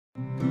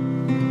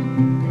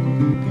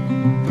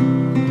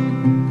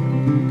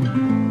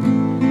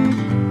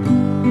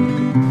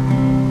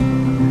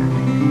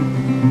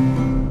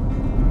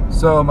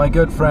So my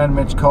good friend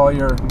Mitch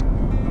Colyer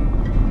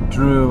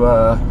drew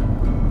a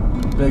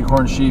Big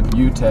Horn Sheep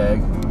Ewe tag,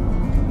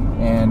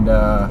 and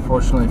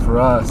fortunately for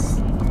us,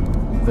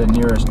 the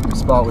nearest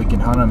spot we can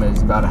hunt him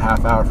is about a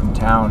half hour from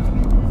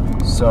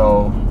town.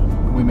 So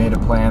we made a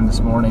plan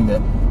this morning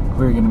that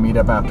we were going to meet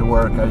up after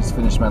work. I just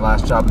finished my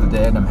last job of the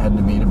day and I'm heading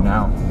to meet him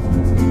now.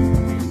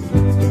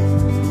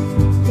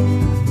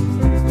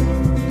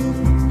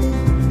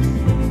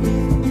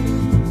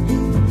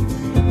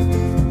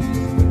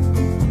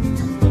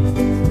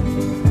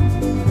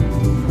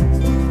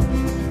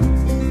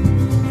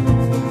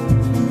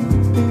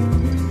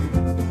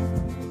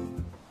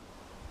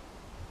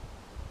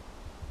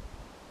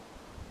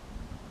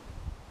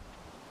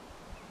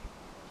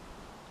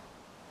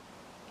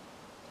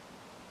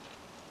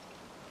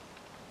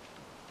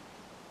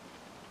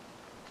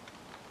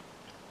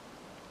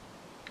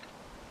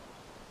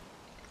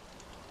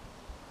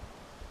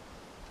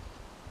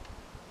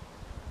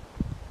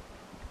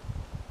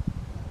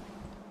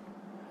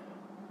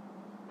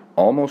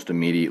 Almost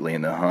immediately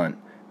in the hunt,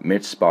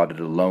 Mitch spotted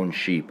a lone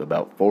sheep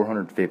about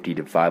 450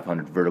 to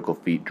 500 vertical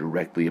feet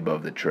directly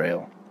above the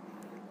trail.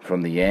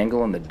 From the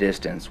angle and the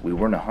distance, we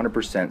weren't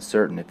 100%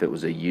 certain if it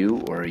was a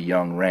ewe or a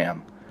young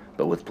ram,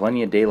 but with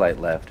plenty of daylight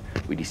left,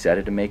 we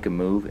decided to make a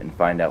move and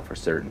find out for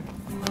certain.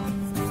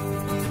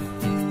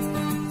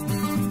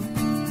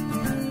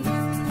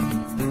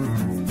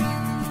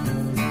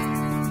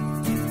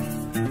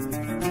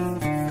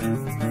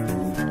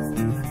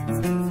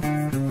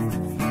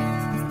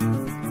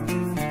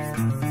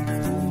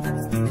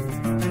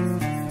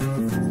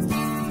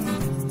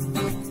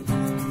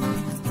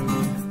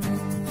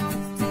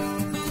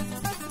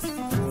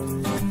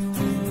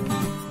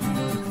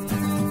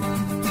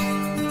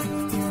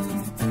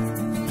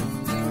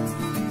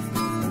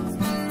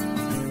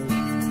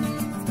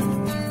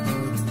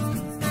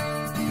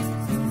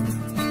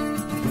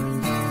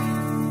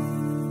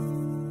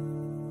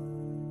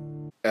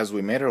 As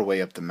we made our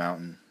way up the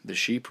mountain, the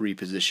sheep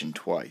repositioned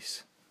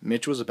twice.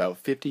 Mitch was about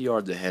 50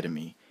 yards ahead of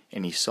me,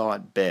 and he saw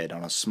it bed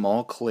on a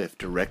small cliff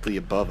directly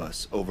above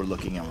us,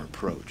 overlooking our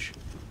approach.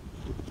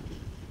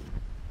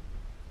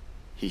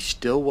 He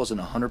still wasn't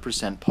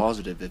 100%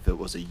 positive if it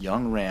was a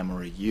young ram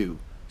or a ewe,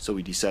 so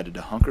we decided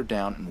to hunker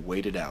down and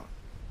wait it out.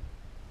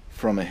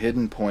 From a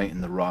hidden point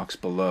in the rocks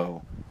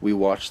below, we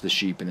watched the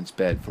sheep in its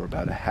bed for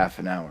about a half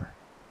an hour.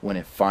 When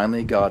it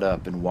finally got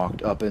up and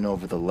walked up and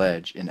over the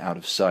ledge and out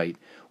of sight,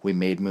 we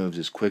made moves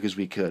as quick as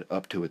we could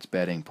up to its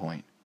bedding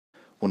point.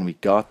 When we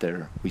got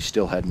there, we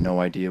still had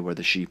no idea where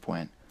the sheep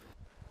went.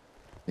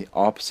 The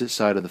opposite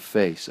side of the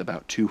face,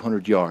 about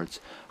 200 yards,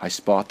 I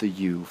spot the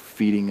ewe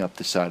feeding up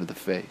the side of the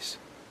face.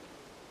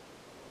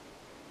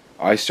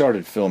 I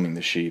started filming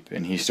the sheep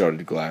and he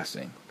started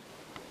glassing.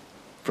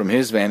 From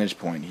his vantage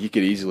point, he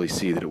could easily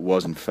see that it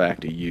was in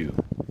fact a ewe.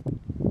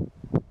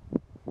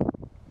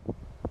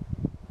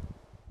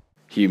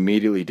 He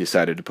immediately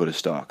decided to put a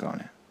stalk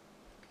on it.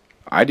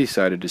 I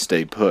decided to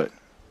stay put.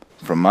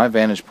 From my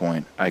vantage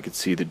point, I could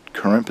see the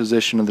current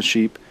position of the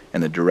sheep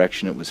and the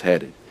direction it was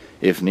headed.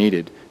 If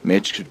needed,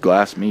 Mitch could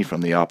glass me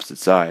from the opposite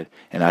side,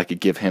 and I could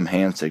give him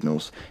hand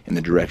signals in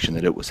the direction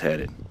that it was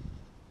headed.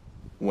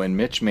 When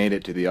Mitch made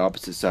it to the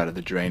opposite side of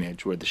the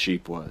drainage where the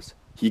sheep was,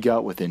 he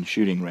got within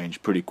shooting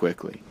range pretty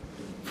quickly.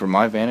 From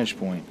my vantage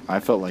point, I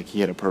felt like he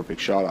had a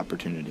perfect shot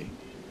opportunity.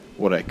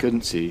 What I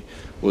couldn't see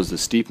was the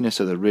steepness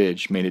of the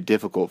ridge made it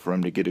difficult for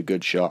him to get a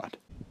good shot.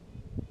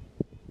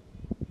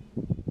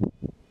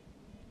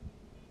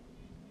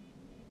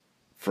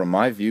 From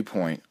my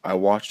viewpoint, I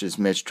watched as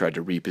Mitch tried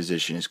to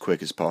reposition as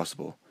quick as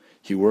possible.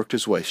 He worked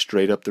his way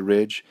straight up the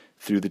ridge,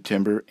 through the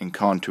timber, and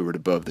contoured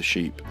above the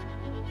sheep.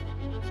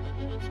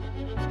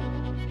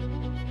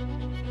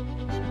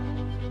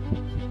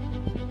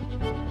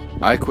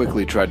 I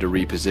quickly tried to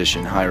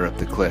reposition higher up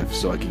the cliff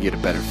so I could get a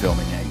better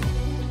filming angle.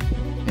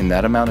 In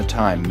that amount of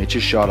time,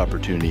 Mitch's shot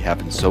opportunity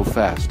happened so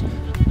fast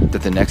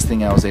that the next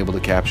thing I was able to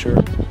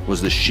capture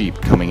was the sheep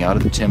coming out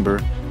of the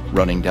timber,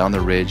 running down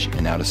the ridge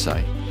and out of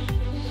sight.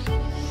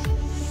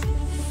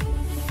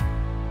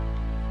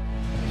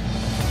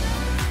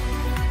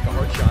 A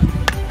hard shot.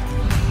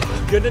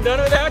 Couldn't have done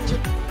it without you.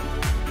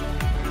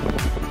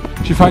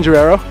 Did you find your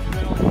arrow?